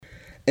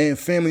And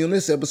family, on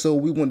this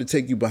episode, we wanted to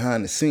take you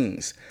behind the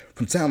scenes.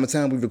 From time to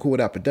time, we record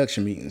our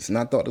production meetings, and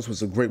I thought this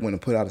was a great one to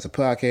put out as a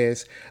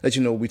podcast, let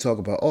you know what we talk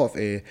about off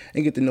air,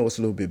 and get to know us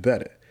a little bit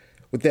better.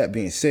 With that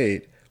being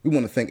said, we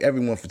want to thank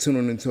everyone for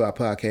tuning into our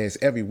podcast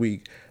every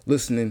week,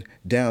 listening,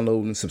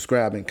 downloading,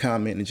 subscribing,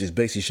 commenting, and just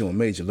basically showing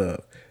major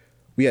love.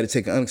 We had to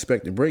take an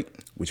unexpected break,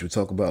 which we'll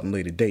talk about in a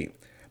later date,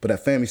 but our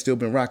family's still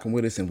been rocking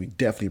with us, and we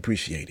definitely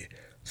appreciate it.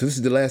 So this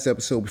is the last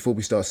episode before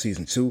we start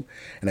season 2,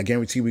 and I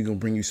guarantee we're going to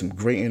bring you some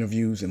great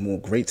interviews and more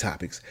great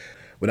topics.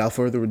 Without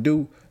further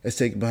ado, let's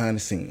take it behind the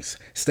scenes.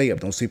 Stay up,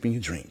 don't sleep in your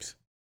dreams.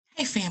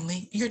 Hey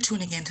family, you're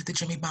tuning in to the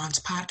Jimmy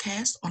Bonds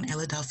podcast on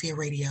Philadelphia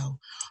Radio.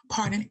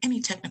 Pardon any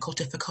technical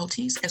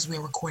difficulties as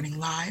we're recording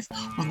live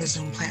on the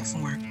Zoom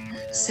platform.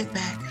 Sit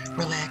back,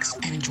 relax,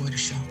 and enjoy the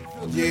show.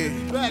 Yeah.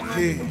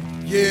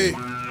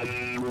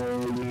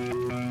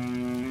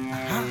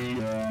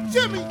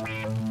 Jimmy!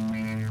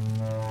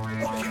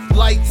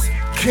 Lights,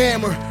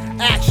 camera,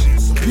 action.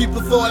 Some people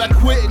thought I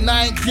quit and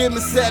I ain't giving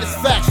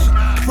satisfaction.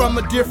 From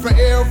a different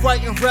era,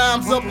 writing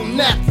rhymes up on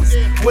napkins.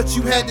 What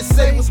you had to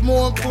say was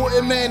more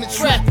important, man, than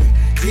traffic.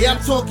 Yeah,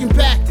 I'm talking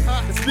back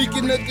to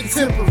speaking of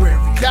contemporary.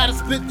 Gotta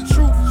spit the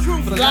truth,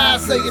 for the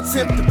lies they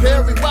attempt to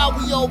bury. Why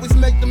we always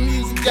make the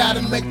music,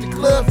 gotta make the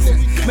club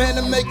tense. Man,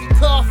 to make it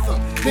cough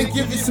then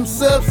give you some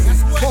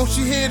substance. Won't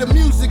you hear the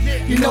music,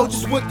 you know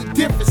just what the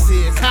difference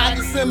is. Hide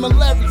the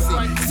similarities,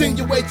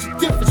 insinuate your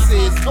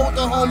differences. Told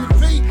the homie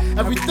P,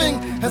 everything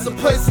has a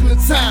place and a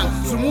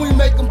time. So when we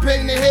make them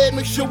pay in their head,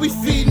 make sure we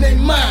feedin' their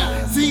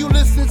mind. See you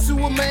listening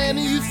to a man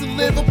who used to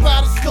live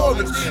about a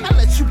storage. I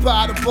let you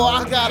buy the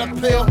bar, I gotta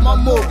pay off my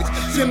mortgage.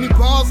 Jimmy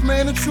Bonds,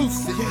 man, the truth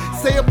shit.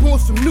 Stay up on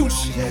some new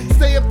shit.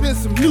 Stay up in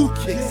some new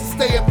kicks.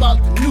 Stay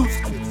about the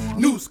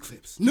news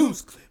clips.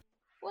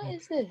 What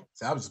is it?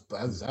 I was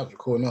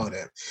recording all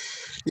that.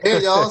 Yeah,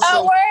 y'all. So,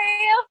 oh, were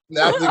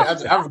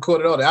you? I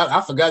recorded all that.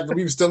 I forgot that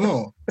we were still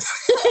on.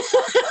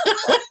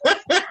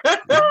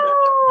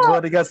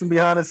 Well, they got some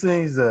behind the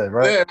scenes there,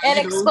 right? Yeah, and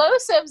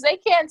explosives, they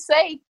can't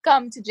say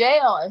come to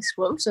jail.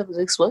 Explosive is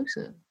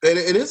explosive.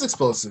 It is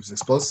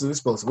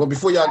explosives. Well,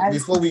 before we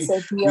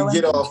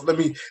get off, let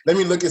me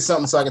look at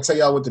something so I can tell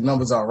y'all what the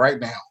numbers are right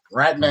now.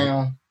 I'm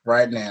gonna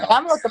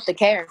look up the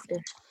character.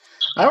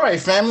 All right,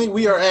 family,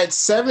 we are at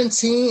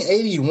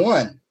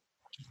 1781.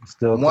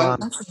 Still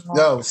climbing.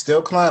 No,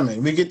 still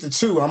climbing. We get to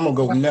 2. I'm gonna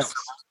go nuts.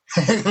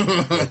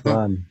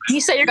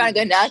 You say you're gonna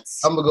go nuts?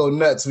 I'm gonna go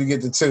nuts. We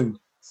get to 2.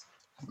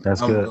 That's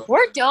good.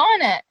 We're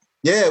doing it.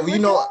 Yeah, well, you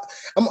know,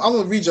 I'm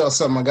gonna read y'all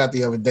something I got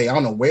the other day. I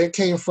don't know where it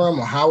came from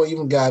or how I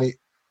even got it.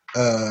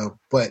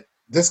 But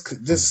this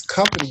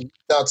company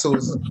reached out to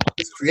us.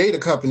 This creator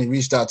company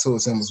reached out to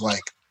us and was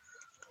like,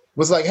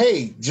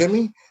 hey,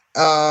 Jimmy,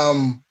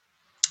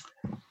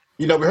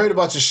 you know, we heard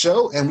about your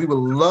show and we would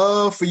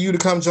love for you to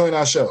come join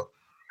our show.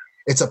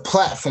 It's a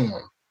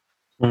platform.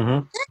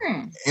 Mm-hmm.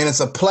 And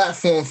it's a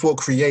platform for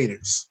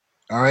creators.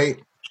 All right.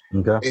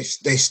 Okay.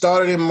 They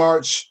started in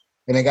March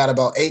and they got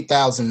about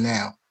 8,000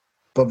 now.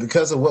 But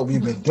because of what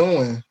we've been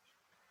doing,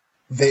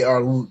 they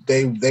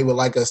would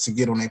like us to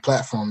get on their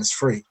platform. It's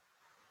free,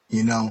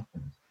 you know?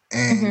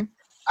 And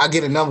I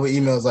get a number of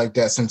emails like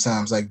that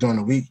sometimes, like during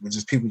the week, with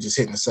just people just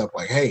hitting us up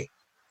like, hey,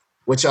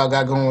 what y'all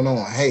got going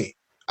on? Hey,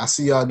 I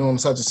see y'all doing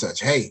such and such.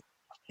 Hey,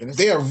 and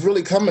they are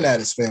really coming at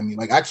us, family.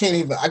 Like I can't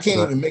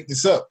even make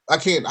this up. I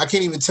can't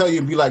even tell you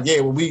and be like, yeah,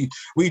 well, we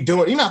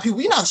doing. You know,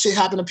 shit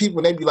happen to people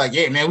and they be like,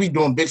 yeah, man, we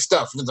doing big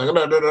stuff. It's like,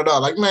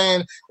 like,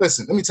 man,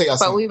 listen, let me tell y'all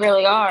something. But we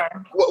really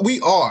are. Well,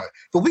 we are,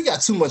 but we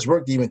got too much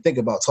work to even think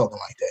about talking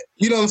like that.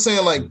 You know what I'm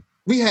saying? Like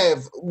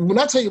when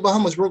I tell you about how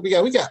much work we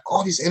got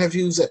all these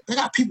interviews that they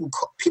got people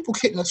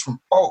hitting us from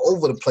all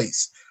over the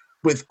place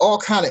with all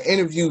kind of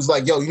interviews.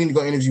 Like, yo, you need to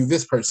go interview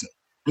this person.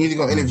 You need to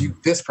go interview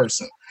this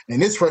person. And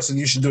this person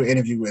you should do an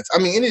interview with. I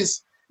mean, it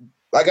is.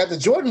 I got the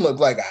Jordan look.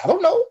 Like I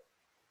don't know.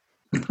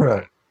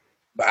 Right.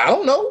 I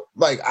don't know.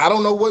 Like I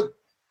don't know what.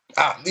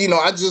 I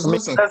just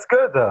listen. That's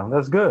good though.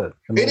 That's good.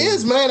 It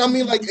is, man. I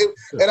mean, like,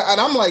 and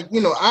I'm like, you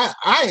know,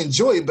 I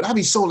enjoy it, but I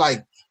be so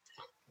like,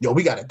 yo,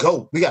 we gotta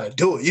go. We gotta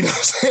do it. You know what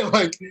I'm saying?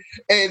 Like,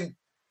 and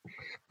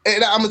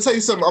I'm gonna tell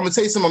you something.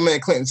 My man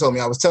Clinton told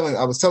me. I was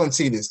telling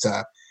T this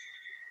time.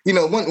 You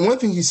know, one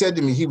thing he said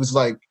to me, he was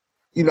like,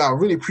 you know, I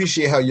really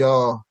appreciate how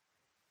y'all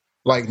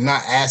like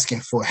not asking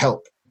for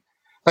help.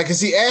 Like, cause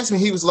he asked me,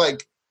 he was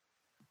like,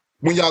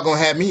 when y'all gonna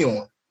have me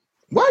on?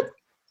 What?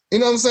 You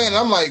know what I'm saying? And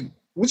I'm like,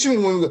 what you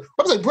mean?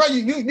 I was like, bro,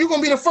 you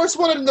gonna be the first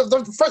one of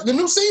the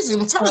new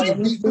season. I'm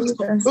telling you,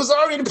 it was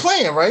already the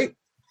plan, right?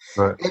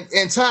 Right.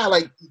 And Ty,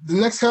 like the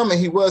next comment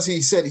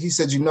he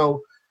said, you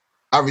know,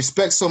 I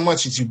respect so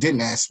much that you didn't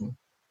ask me.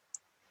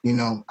 You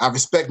know, I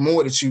respect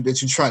more that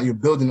you're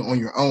building it on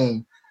your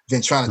own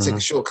than trying to take a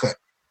shortcut.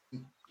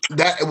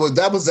 That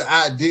was the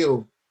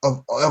ideal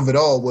of it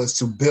all, was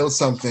to build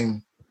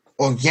something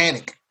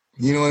organic.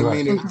 You know what I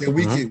mean? That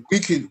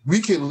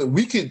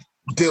we could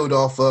build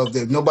off of,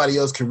 that nobody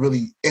else could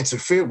really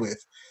interfere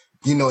with.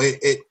 You know,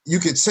 you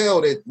could tell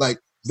that like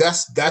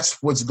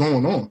that's what's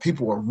going on.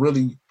 People are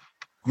really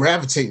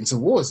gravitating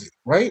towards it,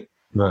 right?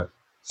 Right.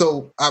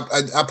 So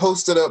I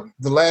posted up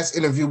the last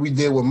interview we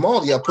did with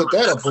Marley. I put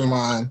that up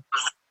online,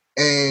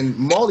 and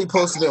Marley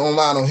posted it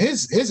online on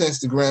his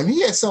Instagram.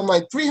 He had something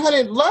like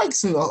 300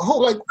 likes and a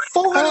whole like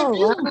 400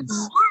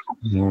 views.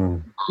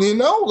 Mm. You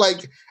know,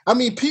 like, I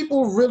mean,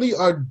 people really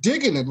are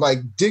digging it. Like,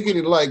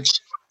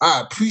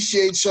 I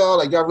appreciate y'all.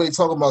 Like, y'all really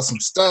talking about some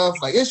stuff.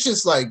 Like, it's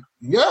just like,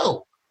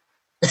 yo.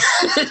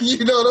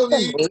 You know what I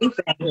mean?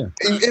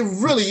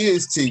 It really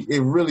is, T.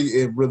 It really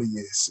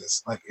is.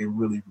 It's like, it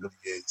really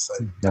is.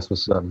 Like, That's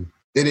what's up.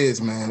 it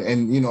is, man.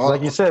 And, you know,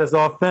 Like you said, it's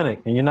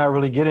authentic, and you're not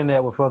really getting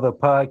that with other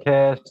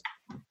podcasts.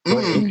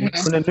 In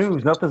the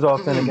news, nothing's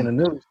authentic in the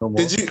news no more.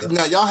 Did you?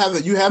 Now, you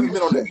haven't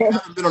been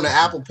on the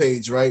Apple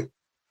page, right?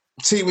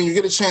 T, when you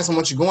get a chance, I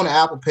want you to go on the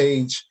Apple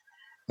page,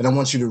 and I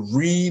want you to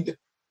read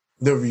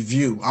the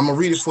review. I'm gonna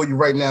read it for you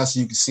right now, so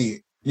you can see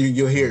it.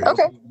 You'll hear it.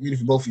 Okay. Read it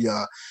for both of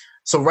y'all.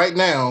 So right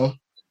now,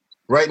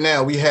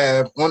 we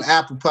have on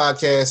Apple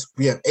Podcasts,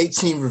 we have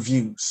 18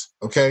 reviews.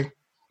 Okay,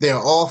 they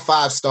are all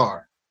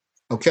 5-star.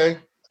 Okay,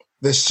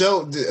 the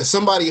show.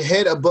 Somebody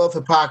Head Above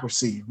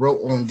Hypocrisy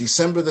wrote on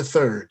December the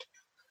 3rd.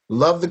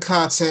 Love the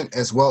content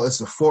as well as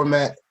the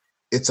format.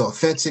 It's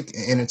authentic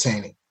and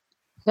entertaining.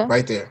 Okay.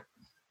 Right there.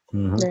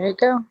 Mm-hmm. There you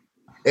go.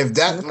 If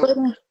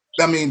that,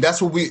 I mean,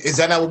 that's what is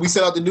that not what we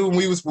set out to do when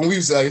we was do a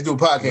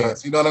podcast?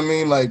 Right. You know what I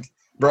mean? Like,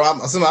 bro, I'm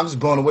just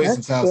blown away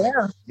sometimes.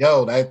 Yeah. Like,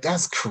 yo,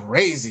 that's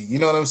crazy. You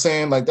know what I'm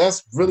saying? Like,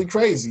 that's really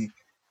crazy.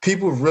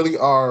 People really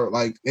are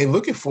like, they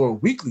looking for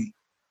it weekly.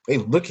 They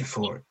looking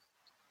for it.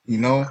 You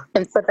know?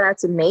 But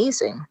that's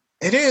amazing.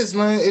 It is,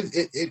 man.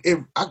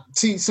 I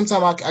see.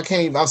 Sometimes I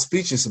can't even. I'm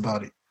speechless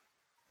about it.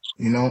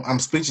 You know, I'm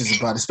speechless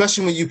about it.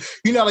 Especially when you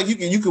know, like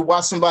you could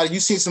watch somebody. You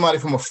see somebody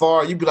from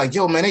afar. You'd be like,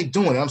 "Yo, man, they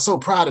doing it. I'm so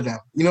proud of them."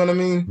 You know what I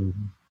mean?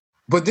 Mm-hmm.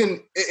 But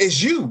then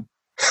it's you.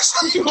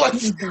 So you're like,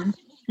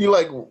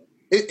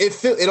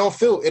 it don't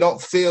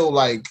feel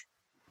like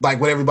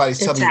what everybody's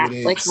telling you it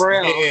is. Like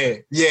real.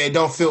 Yeah. It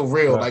don't feel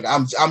real. Right.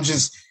 Like I'm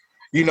just,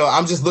 you know,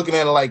 I'm just looking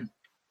at it like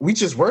we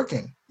just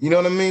working. You know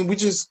what I mean? We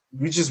just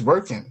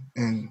working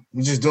and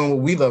we just doing what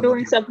we love.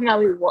 Doing something that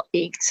we want.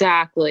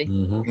 Exactly.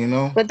 Mm-hmm. You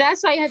know? But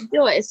that's why you have to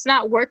do it. It's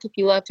not work if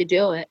you love to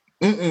do it.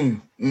 I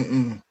mean,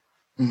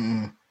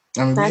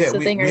 that's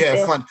we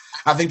have fun.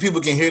 I think people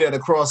can hear that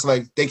across,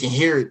 like they can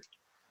hear it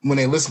when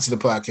they listen to the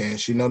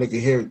podcast. You know, they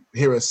can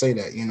hear us say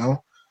that, you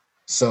know?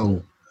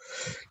 So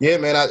yeah,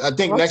 man, I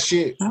think next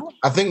year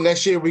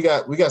we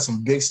got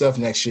some big stuff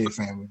next year,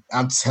 family.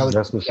 I'm telling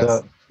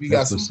you. We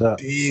got some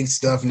big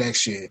stuff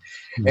next year.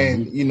 Mm-hmm.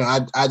 And, you know,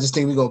 I just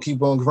think we're going to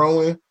keep on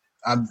growing.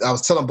 I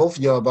was telling both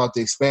of y'all about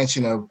the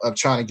expansion of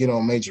trying to get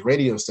on major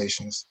radio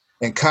stations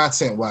and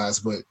content-wise.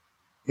 But,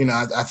 you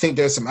know, I think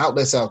there's some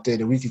outlets out there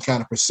that we can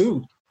kind of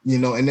pursue, you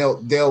know, and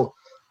they'll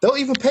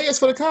even pay us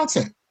for the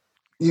content,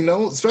 you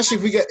know, especially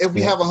if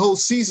we have a whole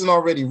season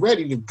already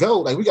ready to go.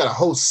 Like, we got a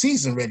whole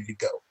season ready to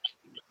go,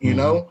 you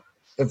know.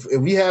 If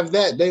we have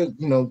that, they,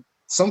 you know,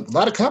 a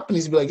lot of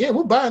companies be like, yeah,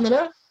 we'll buy into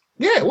that.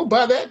 Yeah, we'll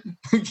buy that.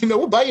 You know,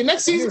 we'll buy your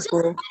next season.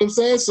 You know what I'm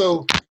saying?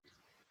 So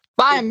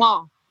buy them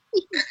all.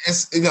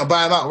 It's, you know,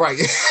 buy them out, right?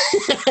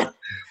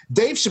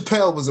 Dave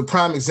Chappelle was a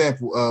prime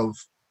example of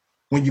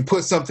when you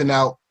put something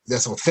out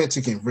that's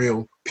authentic and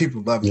real,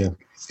 people love it.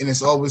 And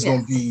it's always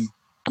gonna be,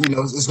 you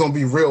know, it's gonna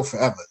be real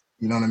forever.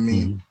 You know what I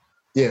mean? Mm-hmm.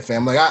 Yeah,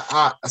 fam. Like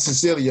I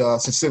sincerely, y'all,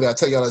 I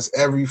tell y'all this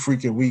every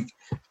freaking week.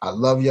 I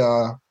love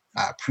y'all.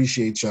 I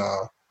appreciate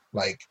y'all.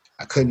 Like,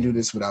 I couldn't do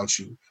this without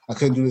you. I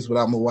couldn't do this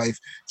without my wife.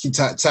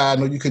 Ty, I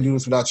know you couldn't do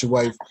this without your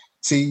wife.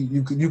 T,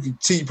 you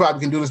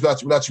probably can do this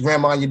without your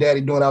grandma and your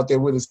daddy doing out there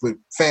with us. But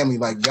family,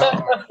 like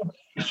y'all,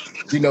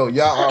 you know,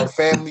 y'all are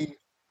family.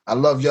 I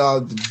love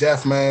y'all to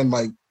death, man.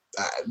 Like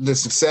the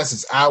success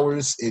is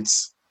ours.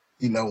 It's,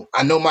 you know,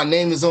 I know my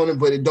name is on it,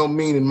 but it don't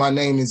mean that my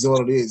name is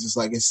all it is. It's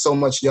like it's so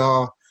much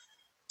y'all,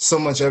 so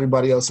much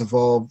everybody else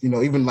involved. You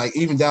know, even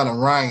down to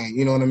Ryan.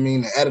 You know what I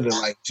mean? The editor,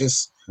 like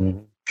just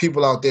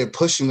people out there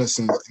pushing us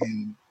and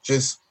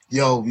just.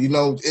 Yo, you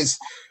know,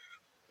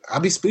 I'll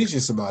be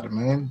speechless about it,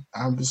 man.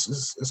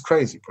 It's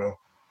crazy, bro.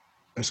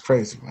 It's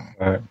crazy, man.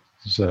 All right.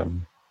 So,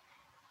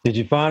 did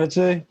you find it,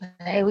 T?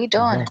 Hey, we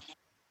doing it.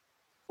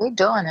 We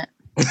doing it.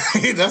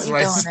 That's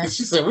right.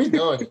 She said we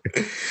doing it.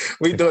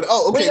 We doing it.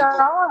 Oh, okay. We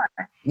are.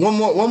 One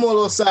more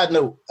little side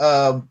note.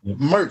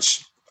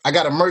 Merch. I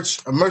got a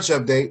merch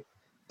update.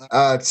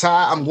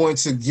 Ty, I'm going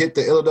to get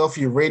the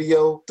Philadelphia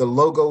Radio, the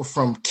logo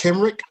from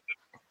Kimrick.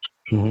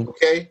 Mm-hmm.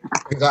 Okay,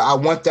 because I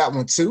want that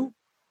one too.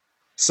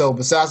 So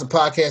besides the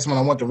podcast one,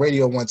 I want the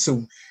radio one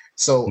too.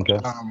 So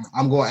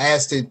I'm going to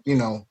ask it, you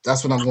know,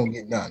 that's what I'm going to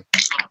get done.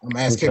 I'm going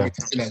to ask Kimrick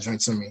to send that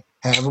joint to me.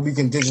 However, we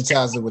can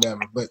digitize it,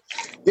 whatever. But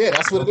yeah,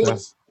 that's what it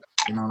is.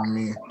 You know what I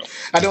mean?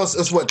 I know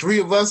it's what,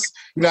 3 of us?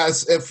 You know,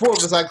 it's 4 of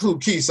us, I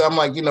include Keith. So I'm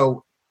like, you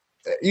know,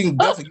 you can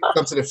definitely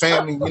come to the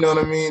family, you know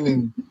what I mean?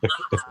 And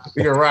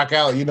we can rock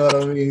out, you know what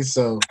I mean?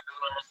 So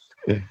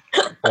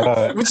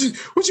what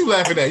you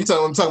laughing at?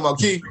 I'm talking about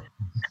Keith?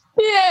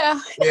 Yeah.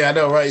 Yeah, I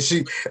know, right? She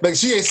ain't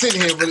sitting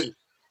here, but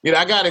you know,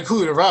 I got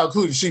included. If I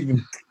included, she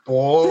can,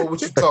 boy,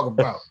 what you talking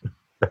about?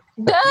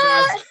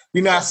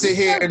 You know, I sit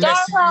here and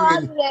next to you,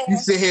 and you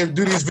sit here and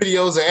do these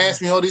videos and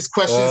ask me all these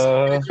questions.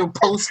 And you'll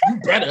post. You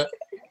better.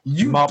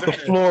 You mop the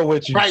floor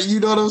with you. Right, you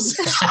know what I'm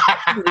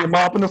saying? You're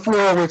mopping the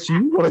floor with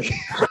you.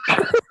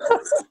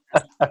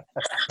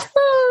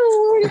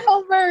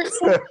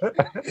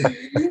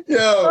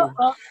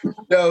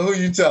 Yo, who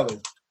you telling?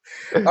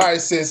 All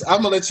right, sis,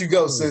 I'm gonna let you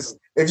go, sis.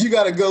 If you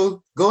gotta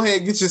go ahead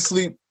and get your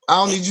sleep. I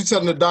don't need you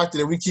telling the doctor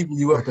that we keeping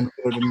you up in the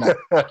middle of the night.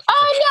 Oh no,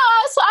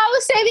 I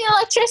was saving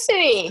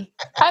electricity.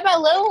 I'm a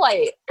little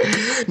late.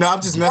 No,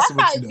 I'm just messing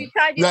with you. You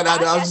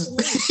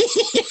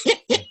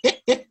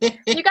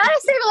gotta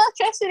save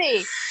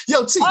electricity.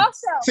 Yo, T.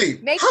 Also,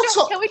 make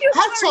sure. Can we do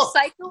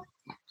recycle?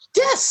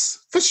 Yes,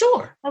 for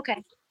sure.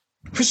 Okay.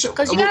 For sure.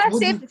 Because you gotta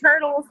save the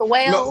turtles, the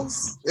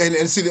whales. No,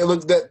 and see,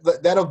 look,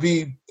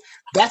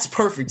 that's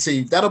perfect.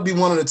 See, that'll be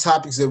one of the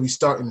topics that we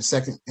start in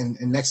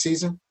next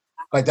season.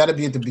 Like that'll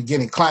be at the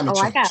beginning. Climate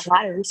change. I got a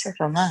lot of research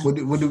on that.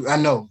 We'll do, I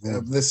know.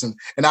 Yeah. Listen,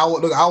 and I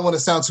don't want to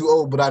sound too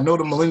old, but I know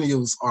the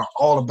millennials are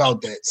all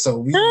about that. So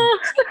we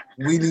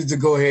need to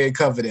go ahead and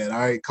cover that. All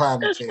right,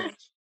 climate change.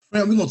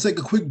 Man, we're gonna take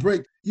a quick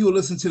break. You will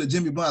listen to the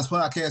Jimmy Bonds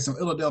podcast on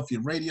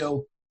Philadelphia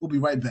Radio. We'll be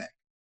right back.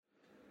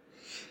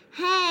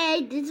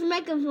 Hey, this is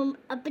Michael from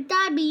Abu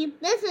Dhabi.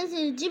 Listen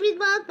to the Jimmy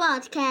Bonds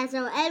podcast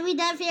on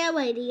Philadelphia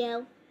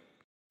Radio.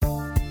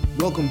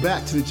 Welcome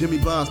back to the Jimmy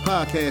Bonds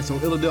podcast on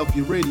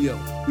Philadelphia Radio.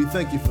 We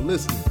thank you for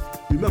listening.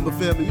 Remember,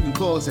 family, you can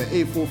call us at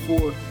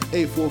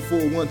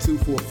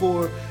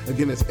 844-844-1244.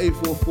 Again, that's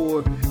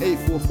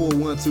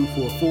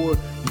 844-844-1244.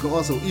 You can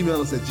also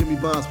email us at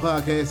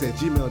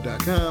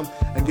jimmybondspodcast@gmail.com.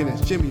 Again,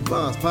 it's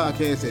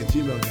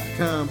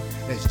jimmybondspodcast@gmail.com.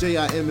 That's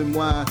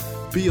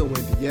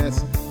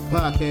JIMMYBONDS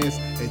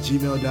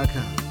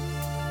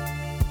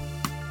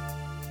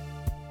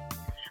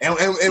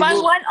podcast@gmail.com. My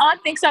one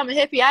aunt thinks I'm a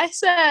hippie. I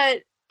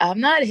said, I'm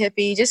not a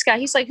hippie.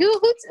 He's like, who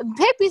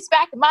hippies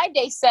back in my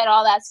day said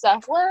all that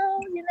stuff? Well,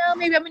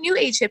 maybe I'm a new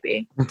age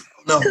hippie.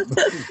 No,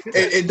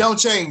 it don't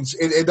change.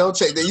 It don't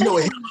change. You know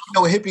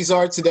what hippies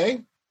are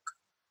today?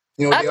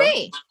 You know what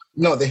me.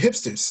 No, they're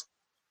hipsters.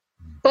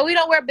 But we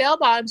don't wear bell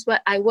bottoms,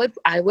 but I would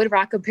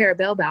rock a pair of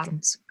bell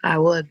bottoms. I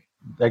would.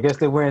 I guess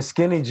they're wearing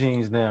skinny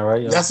jeans now,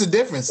 right? That's the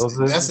difference.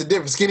 That's the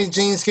difference. Skinny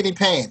jeans, skinny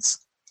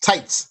pants,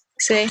 tights.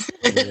 See?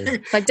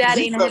 My dad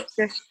ain't a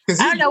hipster. I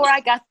don't know where I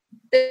got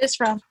this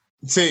from.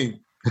 See,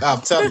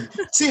 I'm telling you.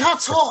 See, how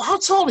tall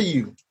are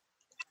you?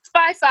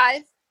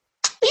 5'5".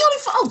 You only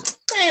 5.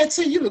 Man,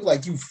 T, you look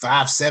like you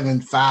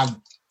 5'7",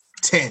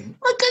 5'10".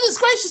 My goodness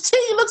gracious, T,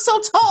 you look so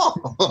tall.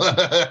 What?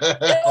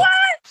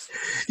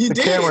 You the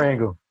did. Camera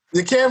angle.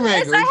 The camera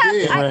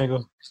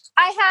angle.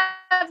 I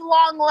have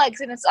long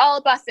legs, and it's all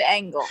about the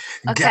angle.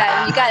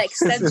 Okay, you gotta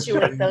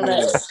accentuate the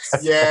legs.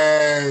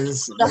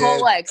 Yes. The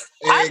whole legs.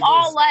 I'm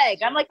all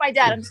leg. I'm like my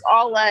dad. I'm just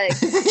all leg.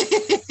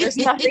 There's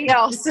nothing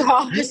else.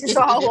 It's just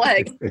all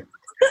leg. It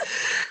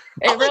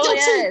really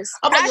is.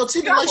 I'm like, yo,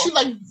 T,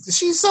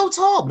 she's so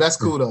tall. But that's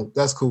cool though.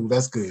 That's cool.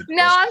 That's good.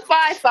 No, I'm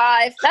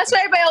 5'5". That's why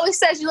everybody always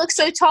says you look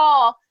so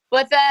tall.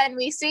 But then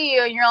we see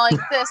you and you're like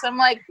this. I'm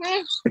like,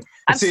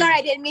 I'm sorry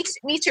I didn't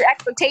meet your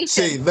expectations.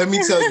 See, let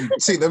me tell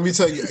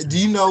you. Do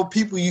you know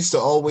people used to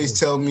always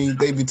tell me,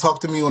 they would talk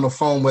to me on the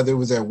phone, whether it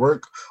was at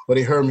work or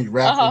they heard me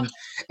rapping,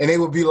 and they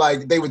would be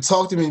like, they would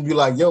talk to me and be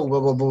like, yo,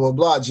 blah, blah, blah, blah,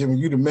 blah, Jimmy,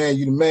 you the man.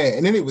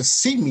 And then they would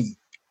see me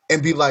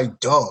and be like,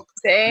 dog,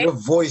 your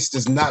voice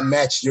does not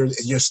match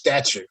your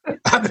stature.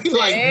 I'd be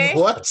like,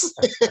 what?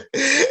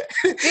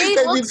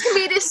 Looks can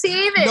be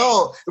deceiving.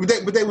 No,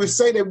 but they would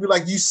say, they'd be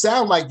like, you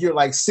sound like you're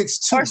like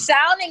 6'2". Or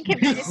sounding can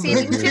be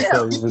deceiving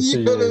too.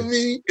 You know what I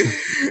mean?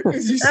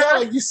 You sound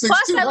like you're 6'2".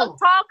 Plus, I look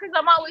tall because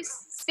I'm always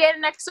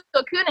standing next to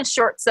Akuna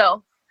short,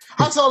 so.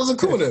 How tall is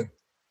Akuna?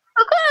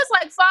 Akuna's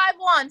like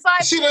 5'1",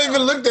 5'2". She don't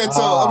even look that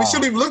tall. I mean, she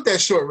don't even look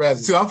that short,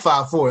 rather. Too. I'm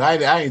 5'4".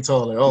 I ain't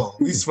tall at all.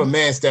 At least for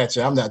man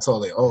stature, I'm not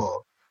tall at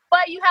all.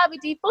 But you have a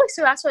deep voice,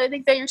 so that's why I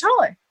think that you're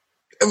taller.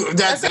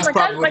 That's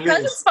probably my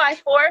cousin's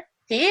 5'4".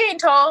 He ain't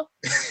tall.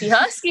 He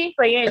husky,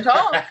 but he ain't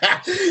tall.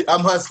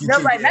 I'm husky.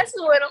 Nobody too, messes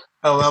with him.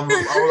 Oh,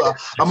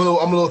 I'm a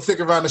little thick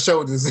around the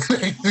shoulders.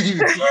 But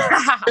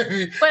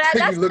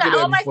that's not,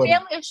 all my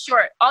family is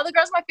short. All the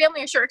girls in my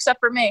family are short except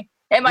for me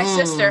and my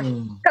sister,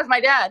 because my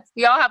dad.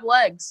 We all have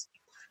legs.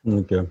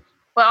 Okay.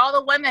 But all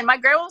the women, my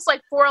grandma was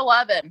like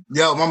 4'11".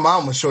 Yo, my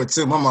mom was short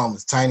too. My mom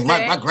was tiny.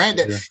 My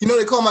granddad,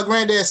 they call my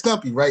granddad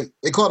Stumpy, right?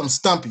 They called him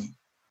Stumpy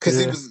because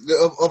he was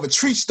of a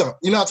tree stump.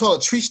 You know how tall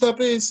a tree stump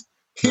is?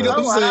 You know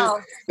what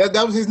I'm saying?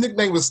 That was his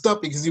nickname was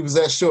Stumpy because he was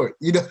that short.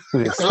 You know?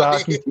 I'm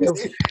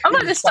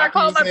going to start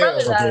calling my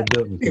brother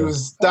that. He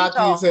was stocky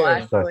as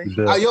hell.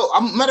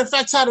 Matter of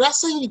fact, Ty, did I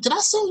send you?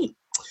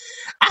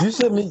 You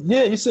sent me.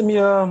 Yeah, you sent me.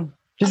 Did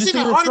you see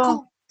the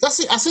article? I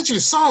sent you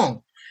the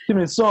song. Give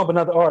me the song, but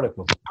not the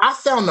article. I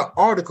found the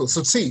article.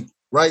 So see,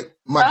 right?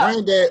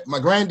 My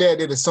granddad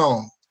did a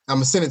song. I'm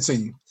gonna send it to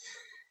you.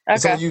 Okay.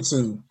 It's on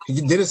YouTube.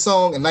 He did a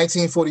song in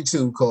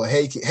 1942 called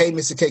 "Hey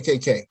Mr.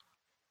 KKK."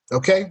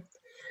 Okay.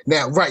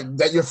 Now, right,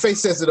 that your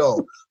face says it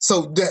all.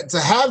 So to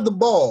have the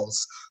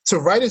balls to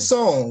write a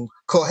song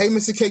called Hey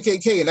Mr.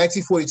 KKK in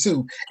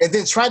 1942 and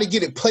then try to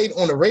get it played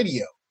on the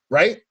radio,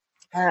 right?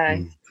 All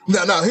right.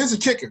 Now, here's the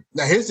kicker.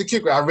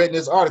 I read in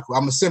this article.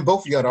 I'm going to send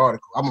both of you the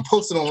article. I'm going to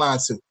post it online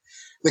too.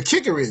 The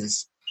kicker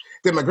is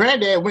that my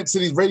granddad went to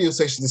these radio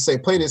stations to say,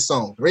 play this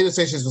song. The radio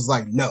stations was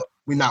like, no,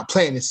 we're not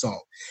playing this song.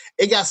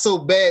 It got so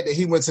bad that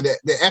he went to the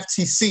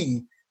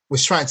FTC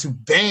was trying to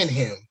ban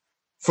him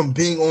from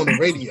being on the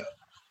radio.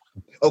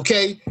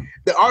 Okay?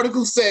 The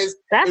article says...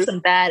 That's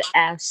some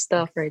badass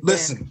stuff right there.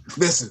 Listen.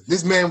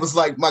 This man was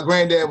like, my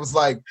granddad was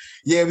like,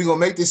 yeah, we're going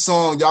to make this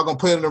song. Y'all going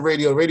to play it on the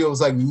radio. The radio was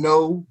like,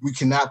 no, we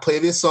cannot play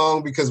this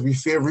song because we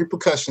fear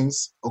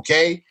repercussions.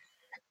 Okay?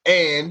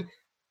 And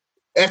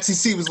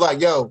FTC was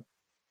like, yo,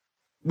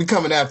 we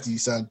coming after you,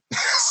 son.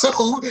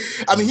 So,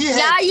 I mean, he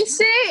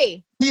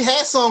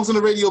had songs on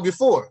the radio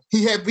before.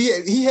 He had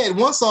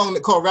one song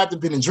that called Wrapped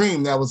Up in a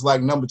Dream that was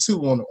like number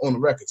 2 on the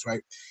records,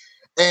 right?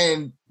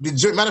 And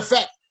matter of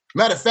fact,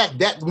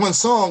 that one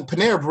song,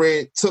 Panera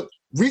Bread, took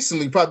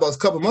recently, probably about a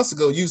couple months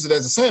ago, used it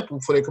as a sample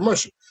for their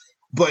commercial.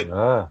 But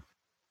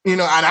you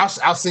know, and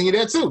I'll sing you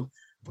that too.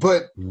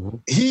 But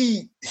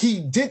he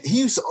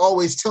used to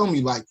always tell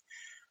me, like,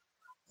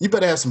 you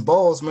better have some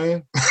balls,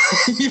 man.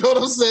 You know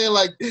what I'm saying?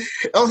 Like,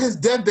 on his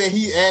deathbed,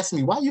 he asked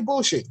me, why are you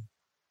bullshitting?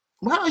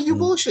 Why are you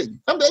bullshitting?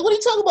 I'm like, what are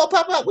you talking about,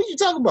 Pop? What are you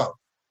talking about?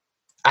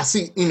 I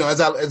see, you know,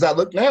 as I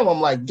look now, I'm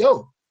like,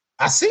 yo,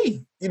 I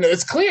see. You know,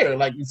 it's clear.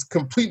 Like, it's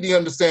completely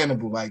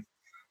understandable. Like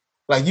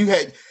you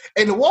had,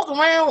 and to walk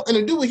around and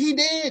to do what he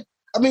did,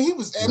 he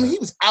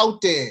was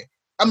out there.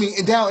 I mean,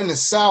 and down in the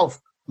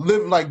South,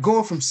 living, like,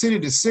 going from city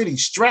to city,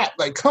 strapped.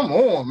 Like, come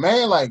on,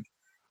 man. Like,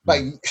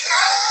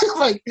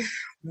 like,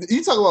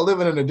 you talk about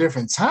living in a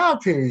different time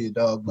period,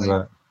 dog.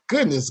 Like,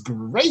 goodness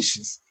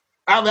gracious.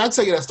 I'll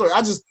tell you that story.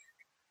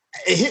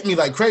 It hit me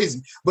like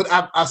crazy. But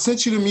I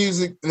sent you the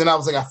music, and then I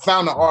was like, I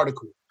found the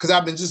article. Because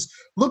I've been just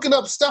looking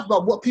up stuff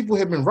about what people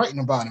have been writing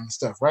about him and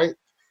stuff, right?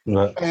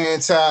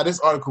 And this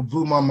article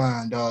blew my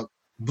mind, dog.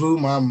 Blew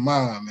my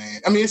mind, man.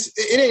 I mean,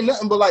 it ain't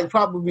nothing but like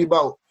probably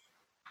about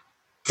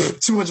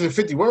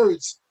 250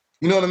 words.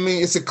 You know what I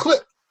mean? It's a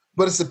clip,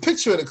 but it's a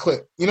picture of the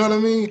clip. You know what I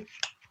mean?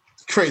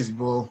 Crazy,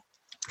 bro.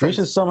 We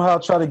should somehow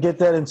try to get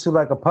that into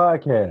like a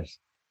podcast.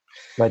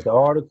 Like the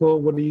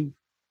article. What do you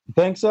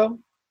think so?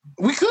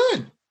 We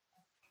could.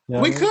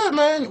 We could,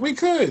 man. We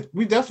could.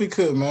 We definitely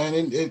could, man.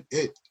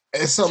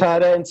 It's tie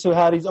that into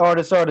how these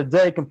artists are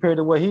today compared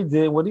to what he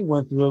did, what he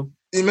went through.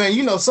 Man,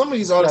 you know, some of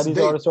these artists,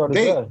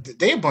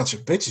 they a bunch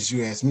of bitches,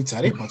 you ask me,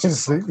 Ty. They a bunch of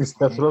suckers.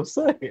 That's what I'm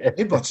saying.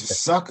 They a bunch of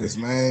suckers,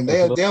 man.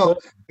 They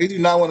do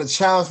not want to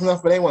challenge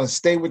enough, but they want to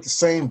stay with the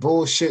same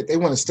bullshit. They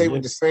want to stay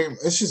with the same.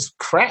 It's just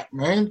crap,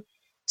 man.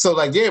 So,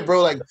 like, yeah,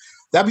 bro, like,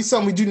 that'd be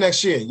something we do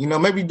next year. You know,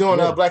 maybe during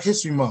Black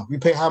History Month, we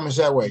pay homage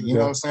that way. You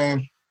know what I'm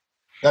saying?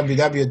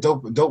 That'd be a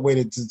dope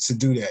way to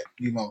do that,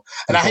 you know.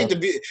 And I hate to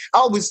be, I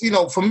always, you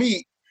know, for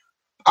me,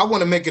 I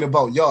want to make it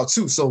about y'all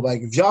too. So,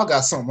 like, if y'all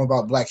got something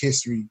about Black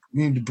history,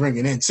 we need to bring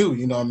it in too.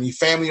 You know what I mean?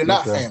 Family or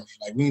not family,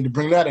 like, we need to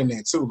bring that in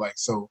there too. Like,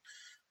 so,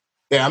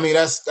 yeah. I mean,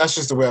 that's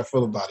just the way I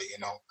feel about it. You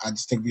know, I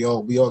just think we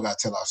all got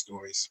to tell our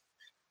stories.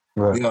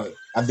 Right. You know,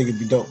 I think it'd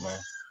be dope, man.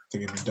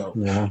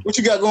 Yeah. What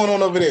you got going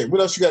on over there? What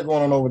else you got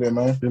going on over there,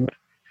 man?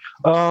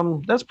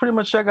 That's pretty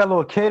much it. I got a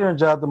little catering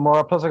job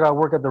tomorrow. Plus, I got to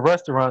work at the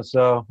restaurant,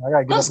 so I got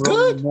to get up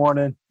early in the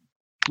morning.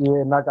 Yeah,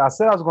 and like I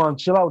said, I was going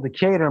to chill out with the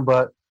catering,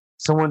 but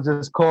someone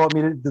just called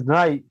me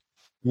tonight.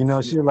 You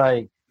know, she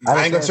like,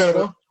 I ain't gonna chill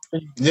though.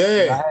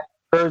 Yeah, I had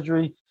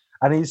surgery.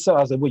 I need something.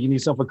 I was like, "What? You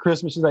need something for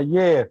Christmas?" She's like,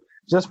 "Yeah,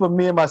 just for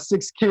me and my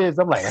 6 kids."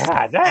 I'm like,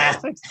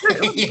 that's 6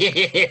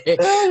 kids.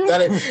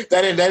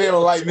 that ain't no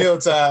light meal,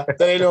 Ty.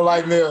 That ain't no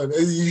light meal.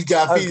 You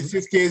got to feed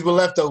 6 kids with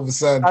leftovers,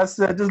 son. I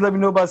said, just let me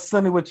know about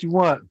Sunday what you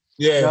want.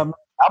 Yeah. You know,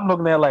 I'm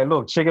looking at like,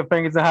 look, chicken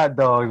fingers and hot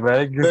dogs,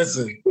 man.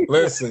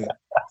 Listen.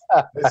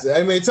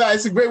 I mean, Ty,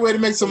 it's a great way to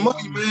make some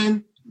money,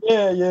 man.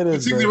 Yeah, it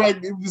is. Particularly right,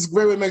 it's a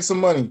great way to make some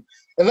money.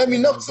 And let me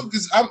know,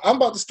 because I'm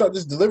about to start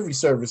this delivery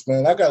service,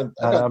 man. I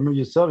remember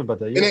you told me about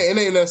that. Yeah. It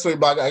ain't necessarily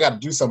about I got to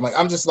do something. Like,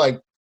 I'm just like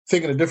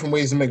thinking of different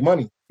ways to make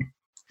money,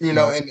 you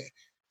know,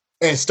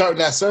 and starting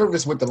that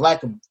service with the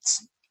lack of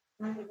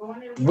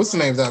what's the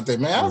names out there,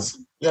 man.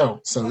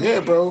 So yeah,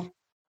 bro.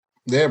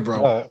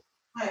 Yeah,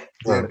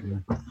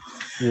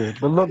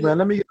 but look, man,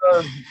 let me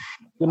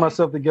get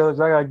myself together.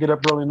 I gotta get up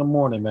early in the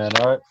morning, man.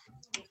 All right,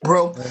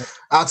 bro.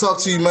 I'll talk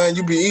to you, man.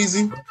 You be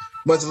easy.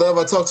 Much love.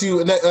 I'll talk to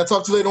you. I'll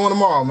talk to you later on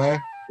tomorrow,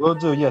 man. Will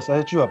do. Yes, I'll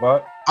hit you up. All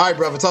right. All right,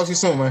 brother. Talk to you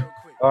soon, man.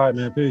 All right,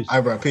 man. Peace. All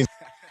right, bro. Peace.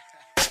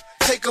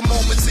 Take a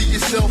moment to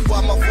yourself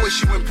while my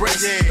voice you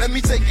embrace. Let me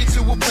take you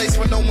to a place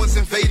where no one's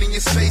invading your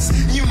space.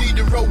 You need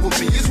to roll with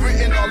me. It's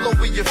written all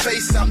over your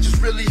face. I'm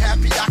just really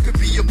happy I could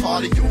be a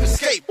part of you.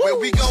 Escape. Where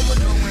we going?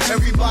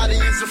 Everybody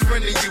is a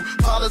friend of you.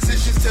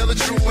 Politicians tell the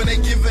truth when they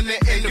giving the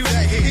interview.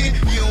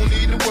 You don't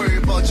need to worry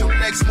about your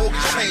next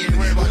mortgage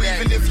payment. Or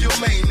even if your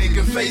main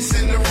nigga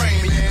facing the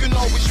rain. You can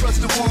always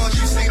trust the ones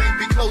you seem to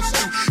be close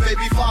to.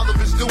 Baby father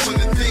is doing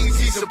the things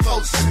he's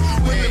supposed to.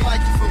 Women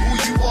like you for who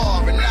you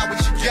are and not what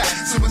you got.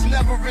 So it's never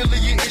never really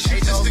an issue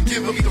just to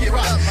give up the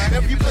rock.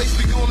 Every place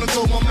we gonna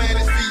go, my man,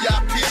 is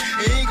VIP.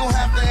 You ain't gonna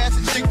have to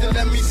ask a chick to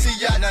let me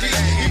see ID.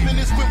 Even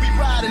this when we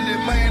riding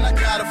it, man, I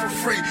got it for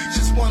free.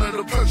 Just one of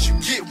the perks you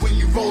get when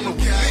you roll no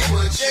gas.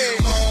 What you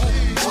want,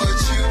 what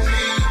you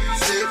need.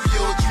 Sip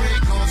your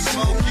drink or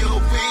smoke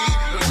your weed.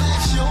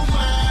 Relax your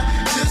mind,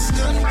 just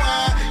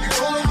unwind. You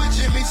rollin' with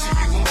Jimmy, so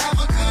you gon' have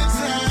a good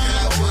time.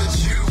 Got what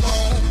you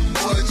want,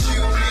 what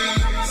you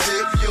need.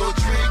 Sip your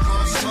drink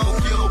or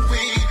smoke your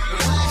weed.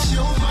 Relax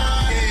your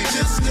mind,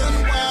 just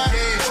unwind.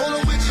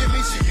 Rollin' with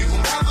Jimmy, so you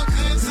gon' have a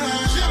good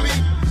time. Jimmy,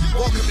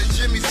 welcome to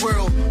Jimmy's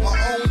world, my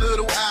own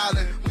little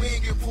island. We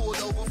ain't get pulled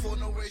over for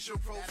no racial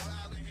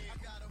profiling.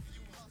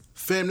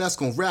 Fam, that's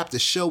going to wrap the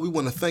show. We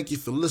want to thank you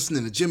for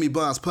listening to Jimmy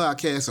Bond's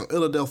podcast on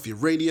Philadelphia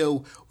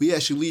Radio. We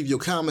ask you leave your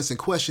comments and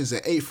questions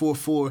at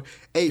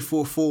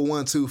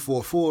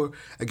 844-844-1244.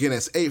 Again,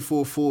 that's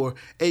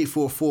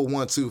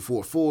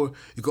 844-844-1244.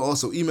 You can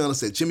also email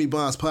us at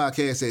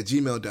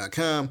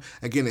jimmybondspodcast@gmail.com.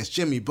 Again, that's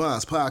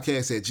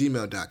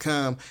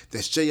jimmybondspodcast@gmail.com.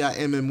 That's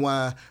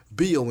JIMMYBONDS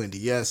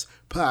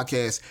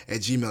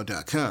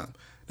podcast@gmail.com.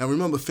 Now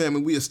remember,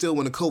 family, we are still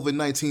in the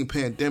COVID-19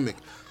 pandemic,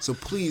 so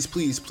please,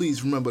 please,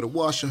 please remember to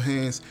wash your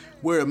hands,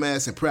 wear a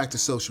mask, and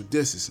practice social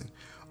distancing.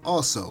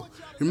 Also,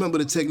 remember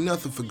to take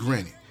nothing for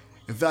granted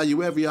and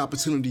value every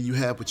opportunity you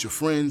have with your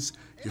friends,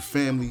 your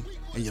family,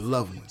 and your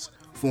loved ones.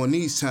 For in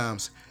these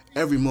times,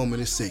 every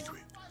moment is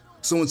sacred.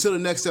 So until the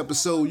next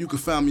episode, you can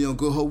find me on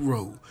Good Hope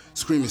Road,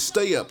 screaming,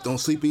 stay up, don't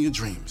sleep in your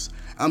dreams.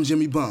 I'm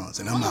Jimmy Bonds,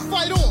 and I'm out.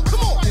 Fight on, come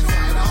on.